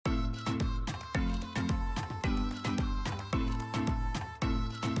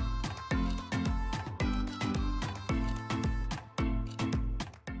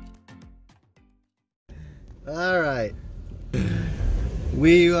All right.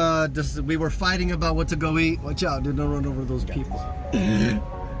 We were fighting about what to go eat. Watch out, dude, don't run over those people.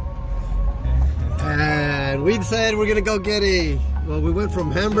 And we said we're gonna go get well, we went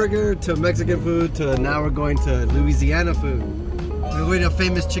from hamburger to Mexican food to now we're going to Louisiana food. We're going to a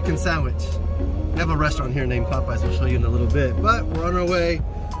famous chicken sandwich. We have a restaurant here named Popeyes, we'll show you in a little bit. But we're on our way,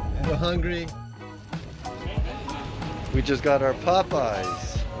 we're hungry. We just got our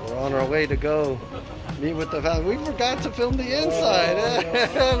Popeyes. We're on our way to go meet with the family. We forgot to film the inside.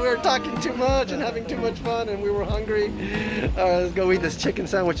 We were talking too much and having too much fun and we were hungry. All right, let's go eat this chicken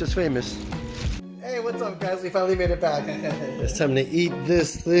sandwich that's famous. Hey, what's up guys? We finally made it back. It's time to eat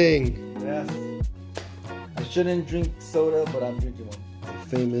this thing. Yes. I shouldn't drink soda, but I'm drinking one.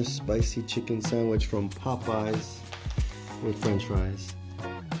 The famous spicy chicken sandwich from Popeyes with french fries,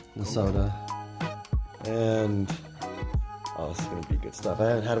 and soda, and oh, this is gonna be good stuff. I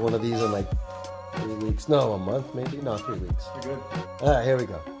haven't had one of these in like 3 weeks. No, a month maybe? No, 3 weeks. You're good. All right, here we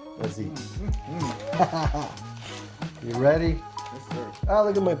go. Let's eat. You ready? Yes, sir. Ah,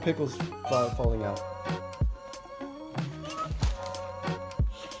 look at my pickles falling out.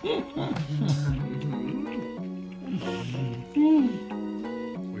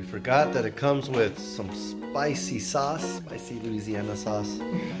 We forgot that it comes with some spicy sauce, spicy Louisiana sauce.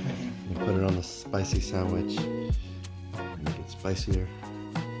 You put it on the spicy sandwich. Make it spicier.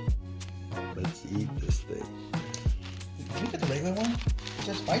 Let's eat this thing. Did you get the regular one? It's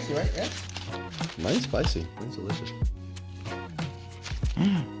just spicy, right? Yeah. Mine's spicy. Mine's delicious. I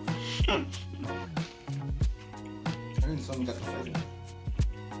need something that's spicy.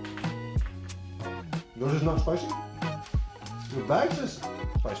 Yours is not spicy? Your bag's is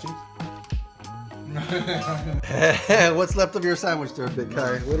spicy. What's left of your sandwich there, Big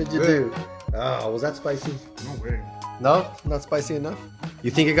Kai? What did you do? Oh, was that spicy? No way. No? Not spicy enough? You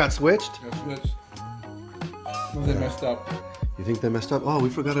think it got switched? Yeah, switch. They messed up. You think they messed up? Oh, we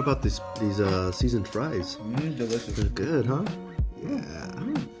forgot about these seasoned fries. Delicious. They're good, huh? Yeah.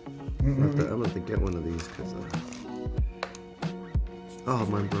 I'm gonna have to get one of these because oh,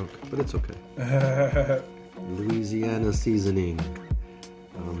 mine broke, but it's okay. Louisiana seasoning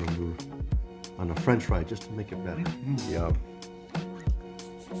on a french fry just to make it better. Yum.